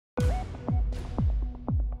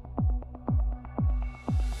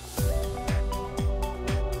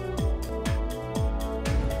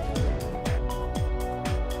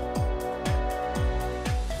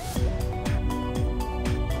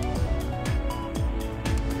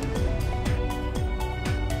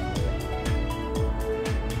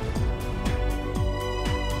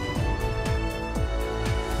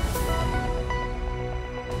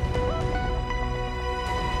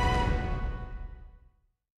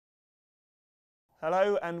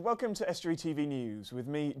Hello and welcome to Estuary TV News with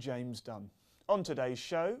me, James Dunn. On today's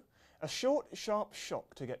show, a short, sharp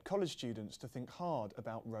shock to get college students to think hard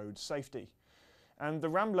about road safety. And the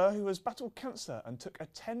Rambler who has battled cancer and took a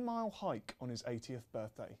 10-mile hike on his 80th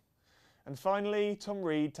birthday. And finally, Tom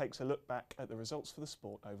Reed takes a look back at the results for the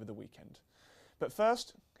sport over the weekend. But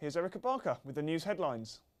first, here's Erica Barker with the news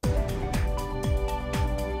headlines.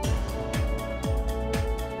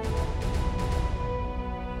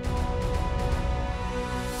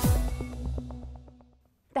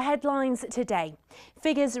 The headlines today.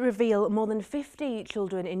 Figures reveal more than 50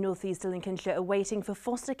 children in North East Lincolnshire are waiting for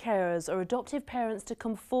foster carers or adoptive parents to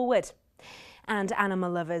come forward. And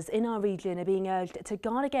animal lovers in our region are being urged to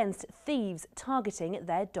guard against thieves targeting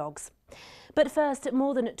their dogs. But first,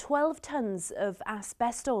 more than 12 tonnes of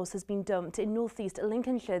asbestos has been dumped in North East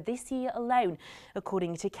Lincolnshire this year alone,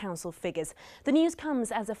 according to council figures. The news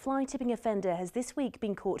comes as a fly-tipping offender has this week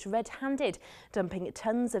been caught red-handed, dumping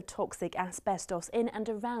tonnes of toxic asbestos in and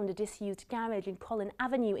around a disused garage in Collin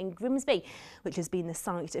Avenue in Grimsby, which has been the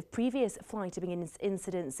site of previous fly-tipping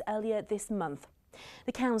incidents earlier this month.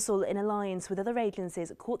 The council, in alliance with other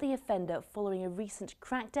agencies, caught the offender following a recent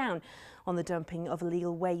crackdown on the dumping of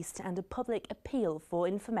illegal waste and a public appeal for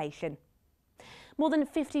information. More than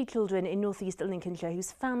 50 children in North East Lincolnshire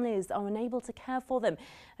whose families are unable to care for them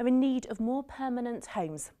are in need of more permanent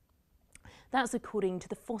homes. That's according to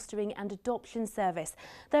the Fostering and Adoption Service.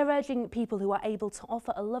 They're urging people who are able to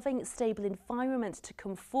offer a loving, stable environment to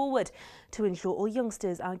come forward to ensure all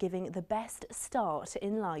youngsters are giving the best start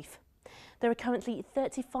in life. There are currently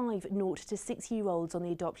 35 0 to 6-year-olds on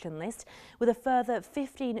the adoption list, with a further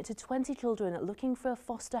 15 to 20 children looking for a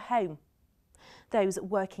foster home. Those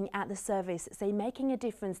working at the service say making a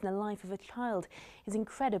difference in the life of a child is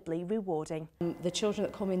incredibly rewarding. The children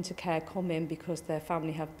that come into care come in because their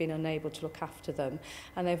family have been unable to look after them,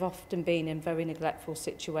 and they've often been in very neglectful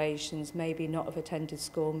situations, maybe not have attended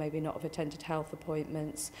school, maybe not have attended health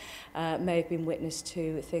appointments, may have been witness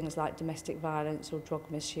to things like domestic violence or drug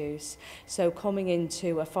misuse. So coming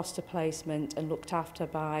into a foster placement and looked after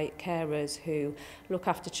by carers who look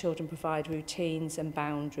after children, provide routines and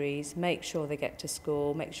boundaries, make sure they get to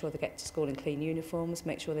school, make sure they get to school in clean uniforms,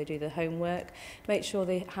 make sure they do their homework, make sure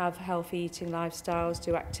they have healthy eating lifestyles,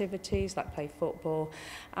 do activities like play football,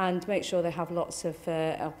 and make sure they have lots of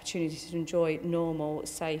opportunities to enjoy normal,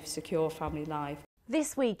 safe, secure family life.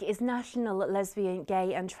 This week is National Lesbian,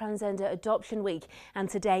 Gay and Transgender Adoption Week, and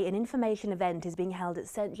today an information event is being held at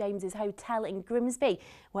St James's Hotel in Grimsby,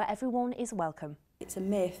 where everyone is welcome. It's a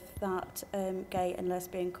myth that gay and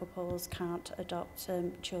lesbian couples can't adopt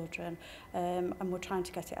children, and we're trying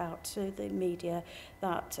to get it out to the media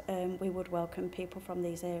that we would welcome people from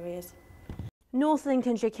these areas. North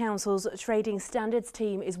Lincolnshire Council's Trading Standards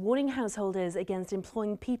team is warning householders against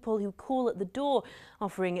employing people who call at the door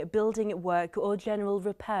offering building work or general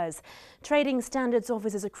repairs. Trading Standards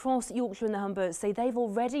officers across Yorkshire and the Humber say they've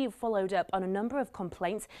already followed up on a number of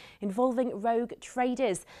complaints involving rogue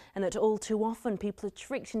traders, and that all too often people are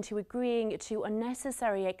tricked into agreeing to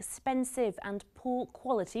unnecessary, expensive and poor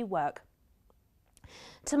quality work.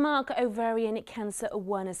 To mark Ovarian Cancer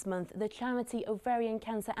Awareness Month, the charity Ovarian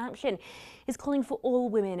Cancer Action is calling for all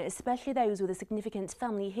women, especially those with a significant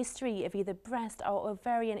family history of either breast or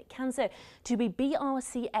ovarian cancer, to be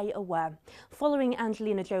BRCA aware. Following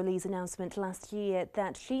Angelina Jolie's announcement last year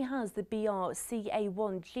that she has the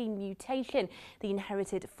BRCA1 gene mutation, the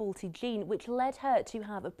inherited faulty gene, which led her to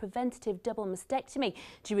have a preventative double mastectomy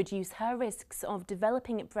to reduce her risks of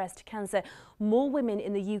developing breast cancer, more women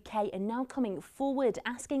in the UK are now coming forward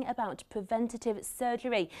asking about preventative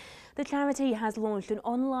surgery. The charity has launched an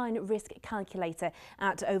online risk calculator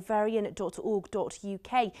at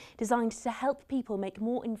ovarian.org.uk designed to help people make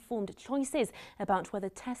more informed choices about whether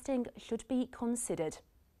testing should be considered.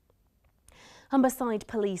 Humberside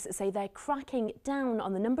police say they're cracking down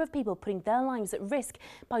on the number of people putting their lives at risk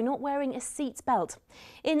by not wearing a seat belt.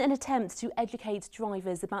 In an attempt to educate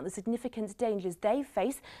drivers about the significant dangers they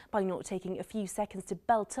face by not taking a few seconds to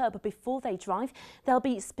belt up before they drive, they'll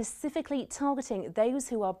be specifically targeting those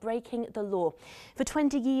who are breaking the law. For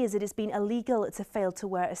 20 years it has been illegal to fail to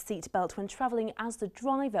wear a seat belt when travelling as the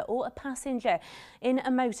driver or a passenger in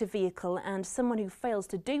a motor vehicle, and someone who fails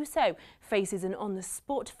to do so faces an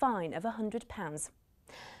on-the-spot fine of £100.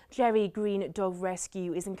 Jerry Green Dog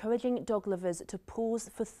Rescue is encouraging dog lovers to pause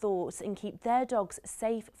for thought and keep their dogs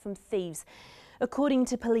safe from thieves. According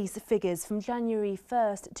to police figures, from January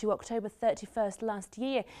 1st to October 31st last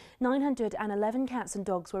year, 911 cats and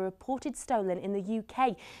dogs were reported stolen in the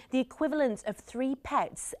UK, the equivalent of 3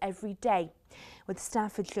 pets every day. With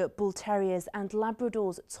Staffordshire Bull Terriers and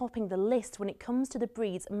Labradors topping the list when it comes to the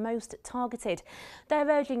breeds most targeted. They're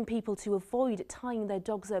urging people to avoid tying their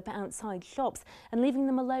dogs up outside shops and leaving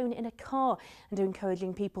them alone in a car, and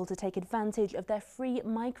encouraging people to take advantage of their free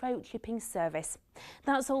microchipping service.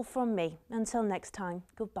 That's all from me. Until next time,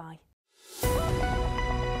 goodbye.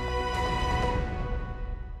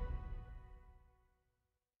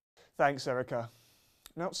 Thanks, Erica.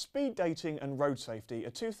 Now, speed dating and road safety are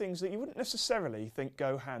two things that you wouldn't necessarily think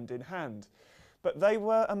go hand in hand. But they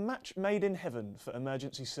were a match made in heaven for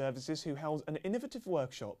emergency services, who held an innovative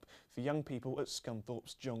workshop for young people at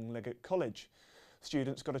Scunthorpe's John Leggett College.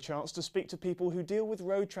 Students got a chance to speak to people who deal with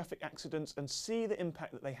road traffic accidents and see the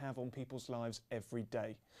impact that they have on people's lives every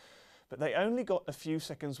day. But they only got a few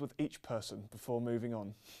seconds with each person before moving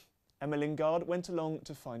on. Emma Lingard went along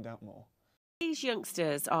to find out more. These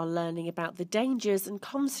youngsters are learning about the dangers and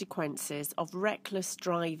consequences of reckless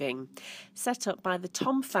driving. Set up by the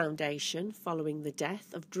Tom Foundation following the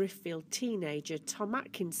death of Driffield teenager Tom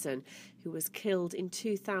Atkinson, who was killed in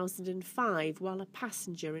 2005 while a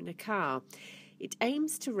passenger in a car. It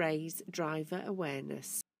aims to raise driver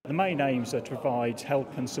awareness. The main aims are to provide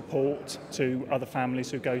help and support to other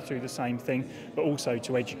families who go through the same thing, but also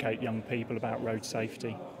to educate young people about road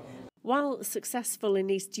safety. While successful in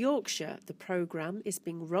East Yorkshire, the programme is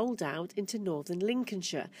being rolled out into northern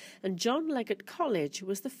Lincolnshire, and John Leggett College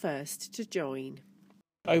was the first to join.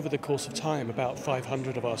 Over the course of time, about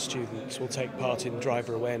 500 of our students will take part in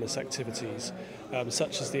driver awareness activities,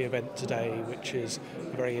 such as the event today, which is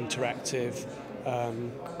a very interactive,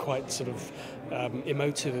 quite sort of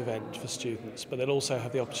emotive event for students, but they'll also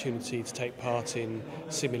have the opportunity to take part in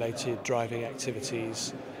simulated driving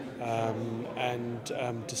activities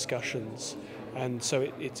and discussions, and so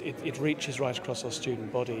it reaches right across our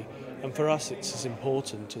student body, and for us it's as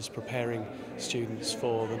important as preparing students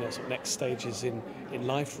for the next stages in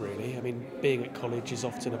life, really. I mean, being at college is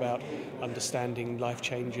often about understanding life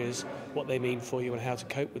changes, what they mean for you and how to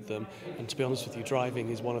cope with them, and to be honest with you, driving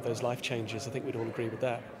is one of those life changes. I think we'd all agree with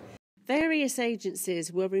that. Various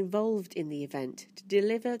agencies were involved in the event to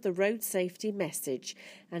deliver the road safety message,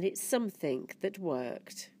 and it's something that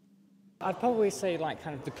worked. I'd probably say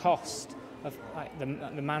kind of the cost of the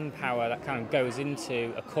manpower that kind of goes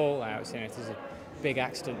into a call out. If there's a big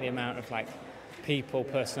accident, the amount of people,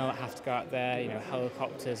 personnel that have to go out there,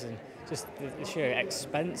 helicopters, and just the sheer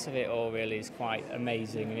expense of it all really is quite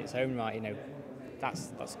amazing in its own right.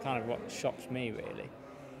 That's kind of what shocked me really.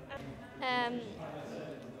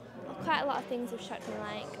 Quite a lot of things have shocked me,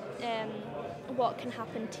 what can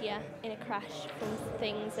happen to you in a crash from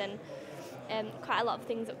things, and quite a lot of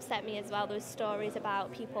things upset me as well. There was stories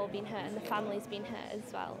about people being hurt and the families being hurt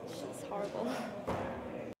as well, which is horrible.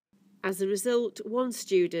 As a result, one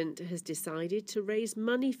student has decided to raise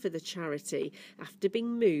money for the charity after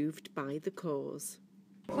being moved by the cause.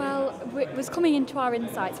 Well, it was coming into our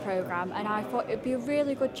Insights programme, and I thought it would be a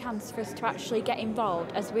really good chance for us to actually get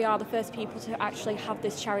involved, as we are the first people to actually have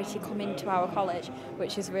this charity come into our college,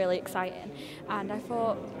 which is really exciting. And I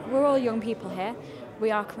thought, we're all young people here, we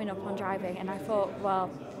are coming up on driving, and I thought, well,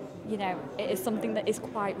 it is something that is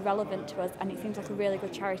quite relevant to us, and it seems like a really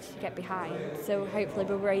good charity to get behind. So hopefully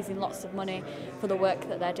we're raising lots of money for the work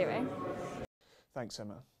that they're doing. Thanks,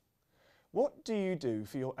 Emma. What do you do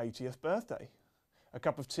for your 80th birthday? A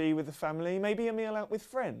cup of tea with the family, maybe a meal out with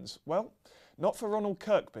friends? Well, not for Ronald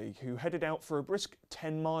Kirkby, who headed out for a brisk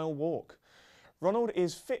 10-mile walk. Ronald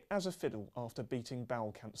is fit as a fiddle after beating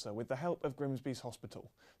bowel cancer with the help of Grimsby's Hospital.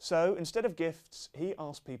 So instead of gifts, he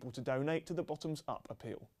asked people to donate to the Bottoms Up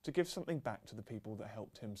appeal to give something back to the people that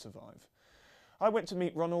helped him survive. I went to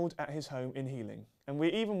meet Ronald at his home in Healing, and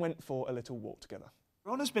we even went for a little walk together.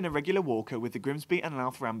 Ron has been a regular walker with the Grimsby and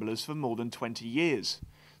Louth Ramblers for more than 20 years.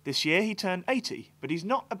 This year he turned 80, but he's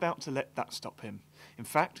not about to let that stop him. In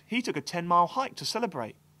fact, he took a 10-mile hike to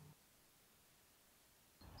celebrate.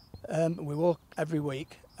 We walk every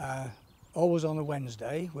week, always on a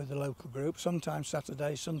Wednesday with the local group, sometimes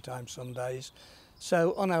Saturdays, sometimes Sundays.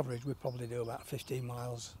 So on average we probably do about 15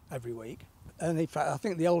 miles every week. And in fact I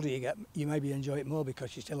think the older you get, you maybe enjoy it more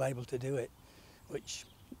because you're still able to do it, which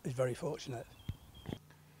is very fortunate.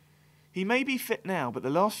 He may be fit now, but the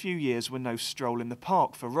last few years were no stroll in the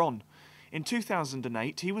park for Ron. In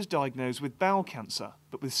 2008 he was diagnosed with bowel cancer,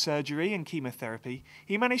 but with surgery and chemotherapy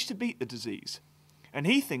he managed to beat the disease. And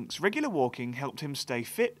he thinks regular walking helped him stay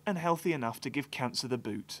fit and healthy enough to give cancer the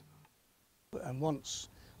boot. And once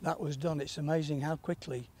that was done, it's amazing how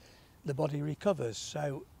quickly the body recovers.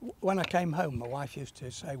 So when I came home, my wife used to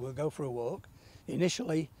say, we'll go for a walk.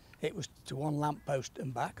 Initially, it was to one lamppost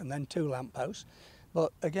and back, and then 2 lampposts.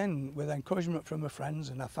 But again, with encouragement from our friends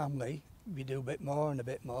and our family, you do a bit more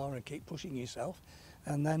and keep pushing yourself.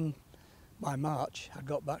 And then by March, I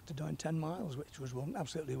got back to doing 10 miles, which was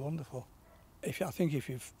absolutely wonderful. I think if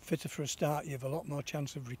you're fitter for a start, you have a lot more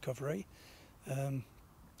chance of recovery.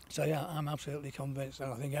 So yeah, I'm absolutely convinced,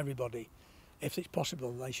 and I think everybody, if it's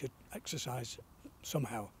possible, they should exercise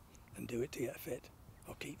somehow and do it to get fit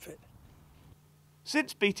or keep fit.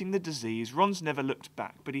 Since beating the disease, Ron's never looked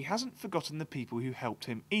back, but he hasn't forgotten the people who helped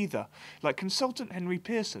him either, like consultant Henry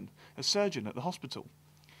Pearson, a surgeon at the hospital.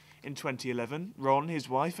 In 2011, Ron, his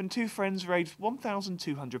wife and 2 friends raised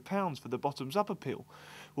 £1,200 for the Bottoms Up appeal,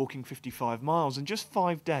 walking 55 miles in just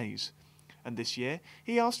 5 days. And this year,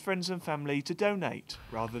 he asked friends and family to donate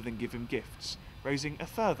rather than give him gifts, raising a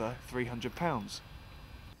further £300.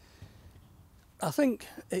 I think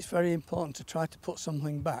it's very important to try to put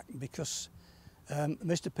something back, because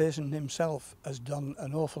Mr Pearson himself has done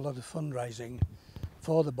an awful lot of fundraising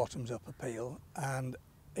for the Bottoms Up appeal, and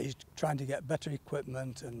he's trying to get better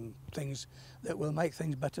equipment and things that will make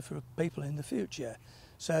things better for people in the future.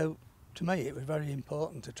 So to me it was very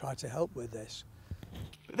important to try to help with this.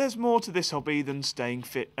 But there's more to this hobby than staying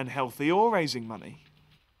fit and healthy or raising money.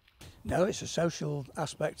 No, it's a social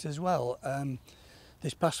aspect as well.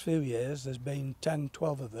 This past few years there's been 10,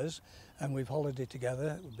 12 of us, and we've holidayed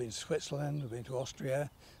together. We've been to Switzerland, we've been to Austria,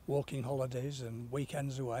 walking holidays and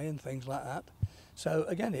weekends away and things like that. So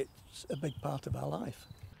again, it's a big part of our life.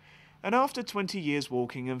 And after 20 years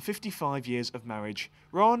walking and 55 years of marriage,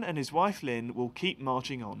 Ron and his wife Lynn will keep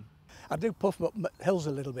marching on. I do puff up hills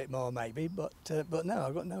a little bit more maybe, but no,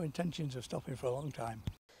 I've got no intentions of stopping for a long time.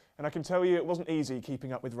 And I can tell you it wasn't easy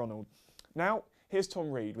keeping up with Ronald. Now, here's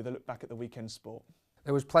Tom Reed with a look back at the weekend sport.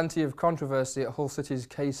 There was plenty of controversy at Hull City's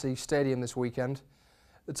KC Stadium this weekend.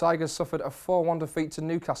 The Tigers suffered a 4-1 defeat to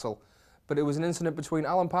Newcastle, but it was an incident between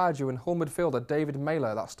Alan Pardew and Hull midfielder David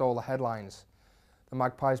Mailer that stole the headlines. The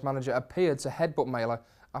Magpies manager appeared to headbutt Mailer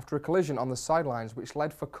after a collision on the sidelines, which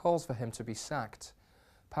led for calls for him to be sacked.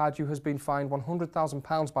 Pardew has been fined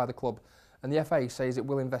 £100,000 by the club, and the FA says it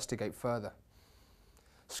will investigate further.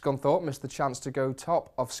 Scunthorpe missed the chance to go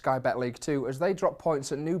top of Sky Bet League 2 as they dropped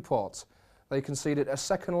points at Newport. They conceded a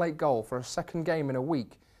second late goal for a second game in a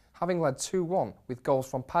week, having led 2-1 with goals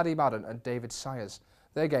from Paddy Madden and David Sayers.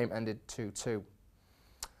 Their game ended 2-2.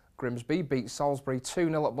 Grimsby beat Salisbury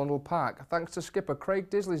 2-0 at Bundle Park thanks to skipper Craig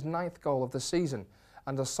Disley's 9th goal of the season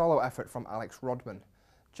and a solo effort from Alex Rodman.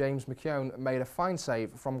 James McKeown made a fine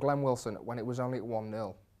save from Glenn Wilson when it was only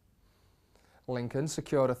 1-0. Lincoln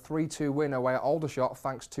secured a 3-2 win away at Aldershot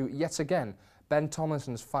thanks to, yet again, Ben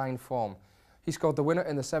Tomlinson's fine form. He scored the winner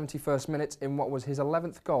in the 71st minute in what was his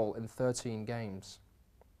 11th goal in 13 games.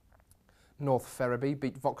 North Ferriby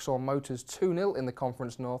beat Vauxhall Motors 2-0 in the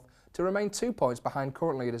Conference North to remain 2 points behind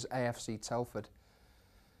current leaders AFC Telford.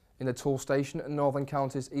 In the Tool Station, Northern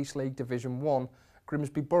Counties East League Division 1,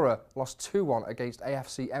 Grimsby Borough lost 2-1 against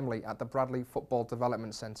AFC Emley at the Bradley Football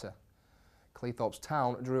Development Centre. Cleethorpes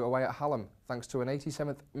Town drew away at Hallam thanks to an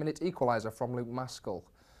 87th minute equaliser from Luke Maskell.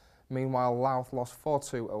 Meanwhile, Louth lost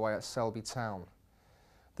 4-2 away at Selby Town.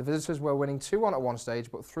 The visitors were winning 2-1 at one stage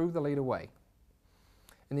but threw the lead away.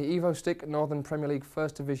 In the Evo Stick Northern Premier League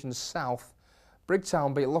First Division South,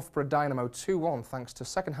 Brigtown beat Loughborough Dynamo 2-1 thanks to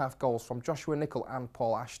second half goals from Joshua Nicol and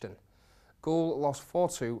Paul Ashton. Goole lost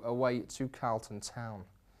 4-2 away to Carlton Town.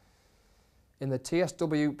 In the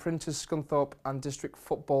TSW Printers Scunthorpe and District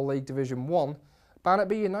Football League Division 1,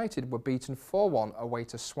 Barnetby United were beaten 4-1 away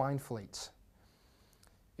to Swinefleet.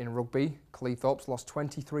 In rugby, Cleethorpes lost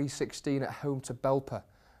 23-16 at home to Belper.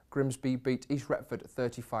 Grimsby beat East Retford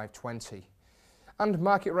 35-20. And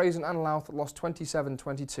Market Raisin and Louth lost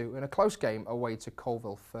 27-22 in a close game away to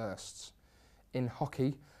Colville Firsts. In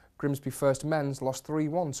hockey, Grimsby First Men's lost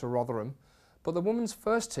 3-1 to Rotherham, but the women's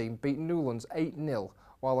first team beat Newlands 8-0,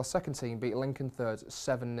 while the second team beat Lincoln Thirds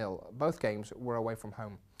 7-0. Both games were away from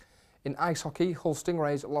home. In ice hockey, Hull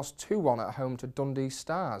Stingrays lost 2-1 at home to Dundee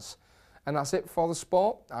Stars. And that's it for the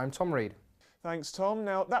sport. I'm Tom Reed. Thanks, Tom.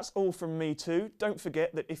 Now, that's all from me too. Don't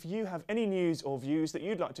forget that if you have any news or views that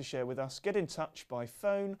you'd like to share with us, get in touch by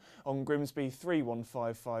phone on Grimsby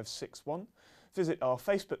 315561. Visit our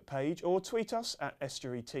Facebook page or tweet us at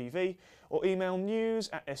Estuary TV or email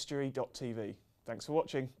news@estuary.tv. Thanks for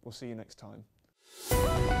watching. We'll see you next time.